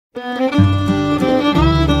Good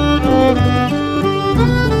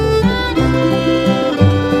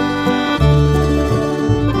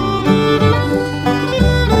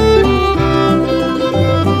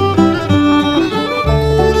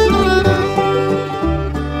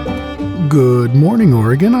morning,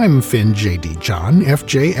 Oregon. I'm Finn J.D. John,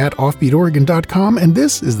 FJ at OffbeatOregon.com, and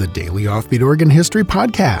this is the Daily Offbeat Oregon History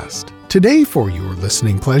Podcast. Today, for your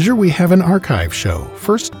listening pleasure, we have an archive show,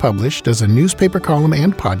 first published as a newspaper column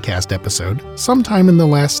and podcast episode sometime in the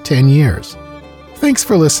last 10 years. Thanks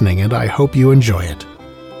for listening, and I hope you enjoy it.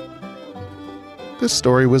 This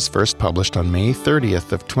story was first published on May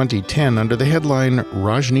 30th of 2010 under the headline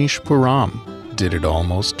Rajneeshpuram. Did it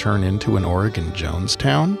almost turn into an Oregon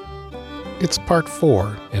Jonestown? It's part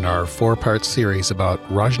 4 in our 4-part series about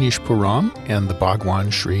Rajneeshpuram and the Bhagwan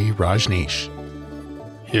Shree Rajneesh.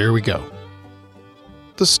 Here we go.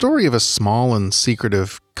 The story of a small and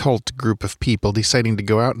secretive cult group of people deciding to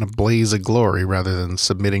go out in a blaze of glory rather than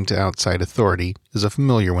submitting to outside authority is a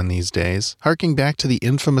familiar one these days, harking back to the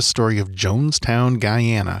infamous story of Jonestown,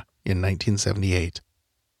 Guyana in 1978.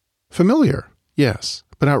 Familiar, yes,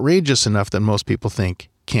 but outrageous enough that most people think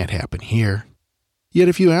can't happen here. Yet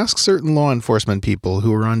if you ask certain law enforcement people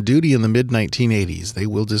who were on duty in the mid-1980s, they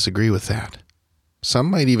will disagree with that.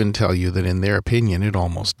 Some might even tell you that in their opinion it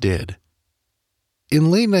almost did.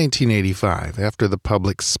 In late 1985, after the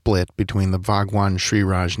public split between the Bhagwan Shree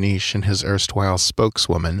Rajneesh and his erstwhile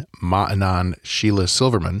spokeswoman, Ma Anand Sheila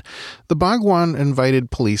Silverman, the Bhagwan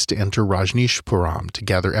invited police to enter Rajneeshpuram to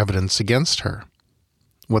gather evidence against her.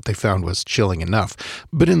 What they found was chilling enough,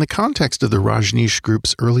 but in the context of the Rajneesh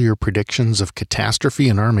group's earlier predictions of catastrophe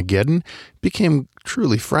and Armageddon, became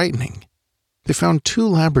truly frightening. They found 2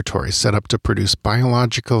 laboratories set up to produce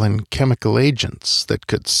biological and chemical agents that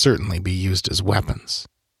could certainly be used as weapons.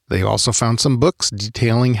 They also found some books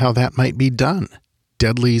detailing how that might be done.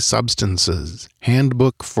 Deadly Substances,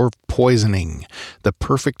 Handbook for Poisoning, The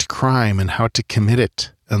Perfect Crime and How to Commit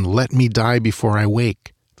It, and Let Me Die Before I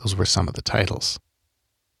Wake. Those were some of the titles.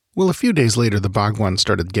 Well, a few days later, the Bhagwan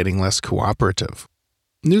started getting less cooperative.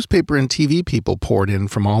 Newspaper and TV people poured in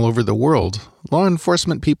from all over the world. Law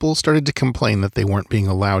enforcement people started to complain that they weren't being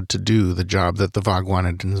allowed to do the job that the Bhagwan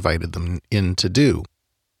had invited them in to do.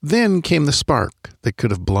 Then came the spark that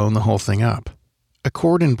could have blown the whole thing up. A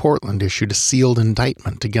court in Portland issued a sealed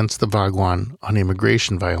indictment against the Bhagwan on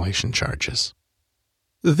immigration violation charges.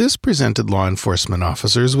 This presented law enforcement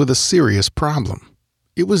officers with a serious problem.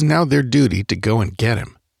 It was now their duty to go and get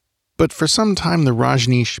him. But for some time, the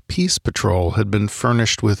Rajneesh Peace Patrol had been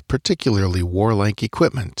furnished with particularly warlike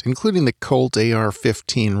equipment, including the Colt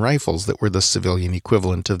AR-15 rifles that were the civilian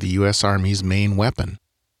equivalent of the U.S. Army's main weapon.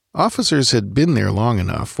 Officers had been there long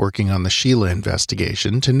enough, working on the Sheila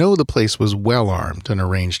investigation, to know the place was well armed and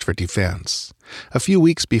arranged for defense. A few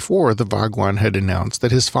weeks before, the Bhagwan had announced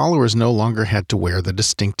that his followers no longer had to wear the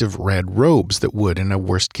distinctive red robes that would, in a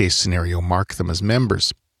worst-case scenario, mark them as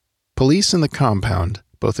members. Police in the compound,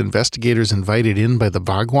 both investigators invited in by the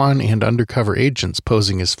Bhagwan and undercover agents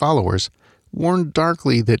posing as followers, warned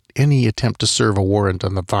darkly that any attempt to serve a warrant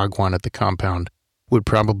on the Bhagwan at the compound would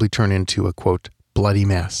probably turn into a, quote, bloody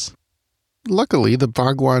mess. Luckily, the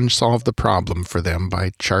Bhagwan solved the problem for them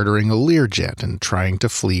by chartering a Learjet and trying to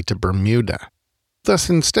flee to Bermuda.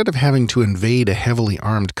 Thus, instead of having to invade a heavily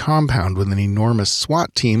armed compound with an enormous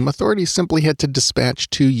SWAT team, authorities simply had to dispatch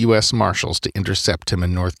 2 U.S. Marshals to intercept him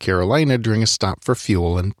in North Carolina during a stop for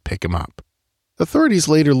fuel and pick him up. Authorities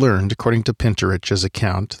later learned, according to Pinterich's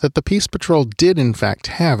account, that the Peace Patrol did in fact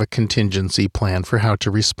have a contingency plan for how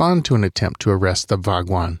to respond to an attempt to arrest the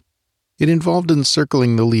Bhagwan. It involved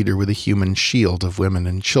encircling the leader with a human shield of women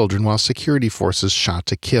and children while security forces shot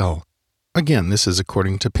to kill. Again, this is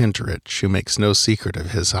according to Pinterich, who makes no secret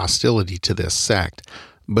of his hostility to this sect.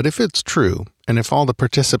 But if it's true, and if all the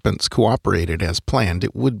participants cooperated as planned,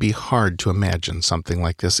 it would be hard to imagine something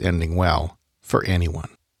like this ending well for anyone.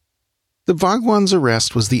 The Bhagwan's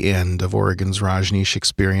arrest was the end of Oregon's Rajneesh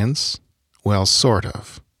experience. Well, sort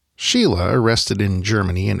of. Sheila, arrested in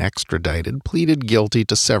Germany and extradited, pleaded guilty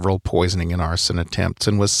to several poisoning and arson attempts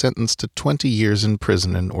and was sentenced to 20 years in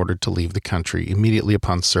prison and ordered to leave the country immediately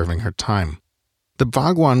upon serving her time. The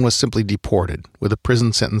Bhagwan was simply deported, with a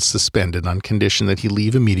prison sentence suspended on condition that he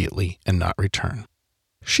leave immediately and not return.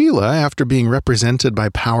 Sheila, after being represented by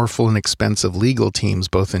powerful and expensive legal teams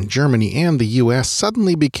both in Germany and the U.S.,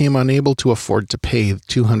 suddenly became unable to afford to pay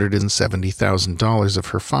 $270,000 of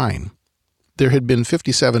her fine. There had been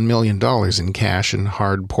 $57 million in cash and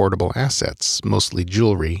hard portable assets, mostly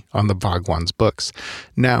jewelry, on the Bhagwan's books.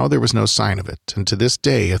 Now there was no sign of it, and to this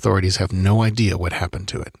day authorities have no idea what happened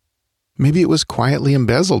to it. Maybe it was quietly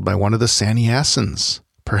embezzled by one of the sannyasins.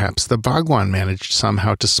 Perhaps the Bhagwan managed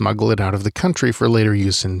somehow to smuggle it out of the country for later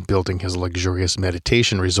use in building his luxurious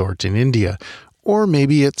meditation resort in India, or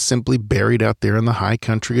maybe it's simply buried out there in the high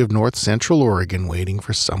country of north central Oregon waiting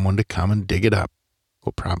for someone to come and dig it up.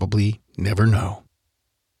 We'll probably never know.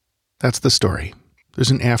 That's the story.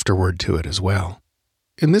 There's an afterword to it as well.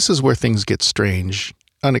 And this is where things get strange,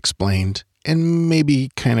 unexplained, and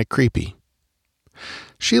maybe kind of creepy.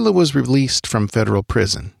 Sheila was released from federal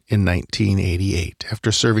prison in 1988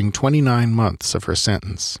 after serving 29 months of her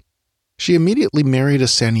sentence. She immediately married a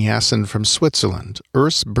sannyasin from Switzerland,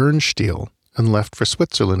 Urs Bernstiel, and left for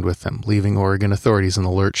Switzerland with him, leaving Oregon authorities in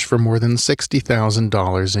the lurch for more than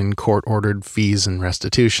 $60,000 in court-ordered fees and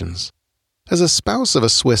restitutions. As a spouse of a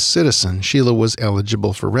Swiss citizen, Sheila was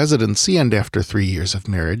eligible for residency, and after 3 years of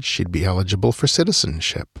marriage, she'd be eligible for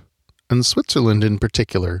citizenship. And Switzerland in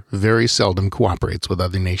particular very seldom cooperates with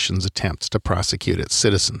other nations' attempts to prosecute its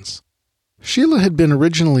citizens. Sheila had been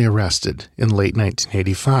originally arrested in late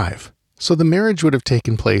 1985, so the marriage would have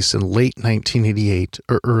taken place in late 1988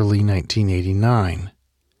 or early 1989.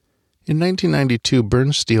 In 1992,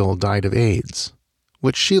 Bernstiel died of AIDS,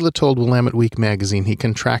 which Sheila told Willamette Week magazine he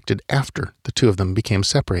contracted after the two of them became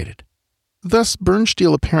separated. Thus,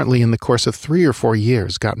 Bernstiel apparently in the course of 3 or 4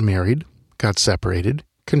 years got married, got separated,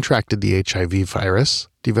 contracted the HIV virus,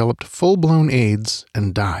 developed full-blown AIDS,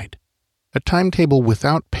 and died. A timetable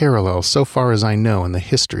without parallel so far as I know in the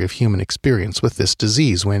history of human experience with this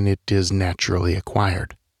disease when it is naturally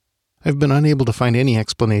acquired. I've been unable to find any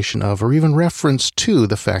explanation of or even reference to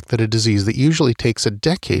the fact that a disease that usually takes a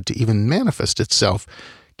decade to even manifest itself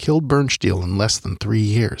killed Bernstiel in less than 3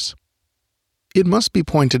 years. It must be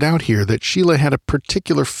pointed out here that Sheila had a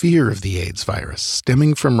particular fear of the AIDS virus,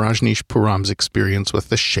 stemming from Rajneeshpuram's experience with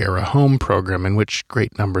the Share a Home program, in which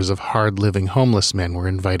great numbers of hard-living homeless men were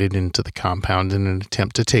invited into the compound in an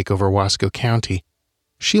attempt to take over Wasco County.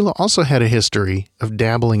 Sheila also had a history of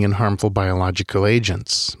dabbling in harmful biological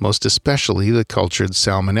agents, most especially the cultured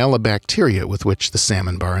Salmonella bacteria with which the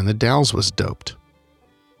salmon bar in the Dalles was doped.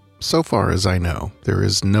 So far as I know, there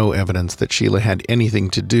is no evidence that Sheila had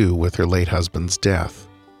anything to do with her late husband's death.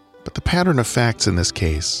 But the pattern of facts in this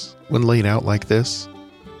case, when laid out like this,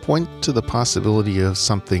 point to the possibility of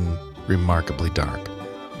something remarkably dark.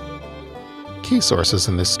 Key sources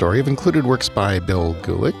in this story have included works by Bill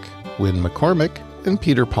Gulick, Wynne McCormick, and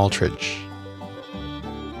Peter Paltridge.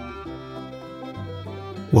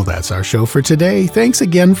 Well, that's our show for today. Thanks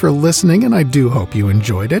again for listening, and I do hope you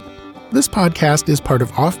enjoyed it. This podcast is part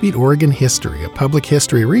of Offbeat Oregon History, a public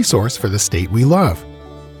history resource for the state we love.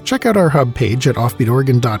 Check out our hub page at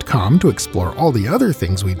offbeatoregon.com to explore all the other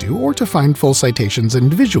things we do or to find full citations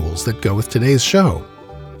and visuals that go with today's show.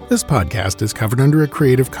 This podcast is covered under a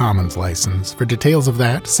Creative Commons license. For details of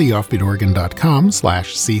that, see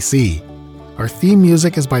offbeatoregon.com/cc. Our theme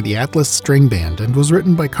music is by the Atlas String Band and was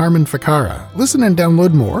written by Carmen Ficarra. Listen and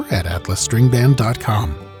download more at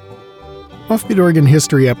atlasstringband.com. Offbeat Oregon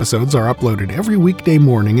History episodes are uploaded every weekday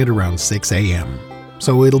morning at around 6 a.m.,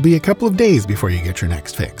 so it'll be a couple of days before you get your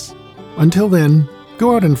next fix. Until then,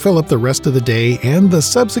 go out and fill up the rest of the day and the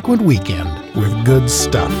subsequent weekend with good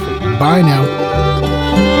stuff. Bye now.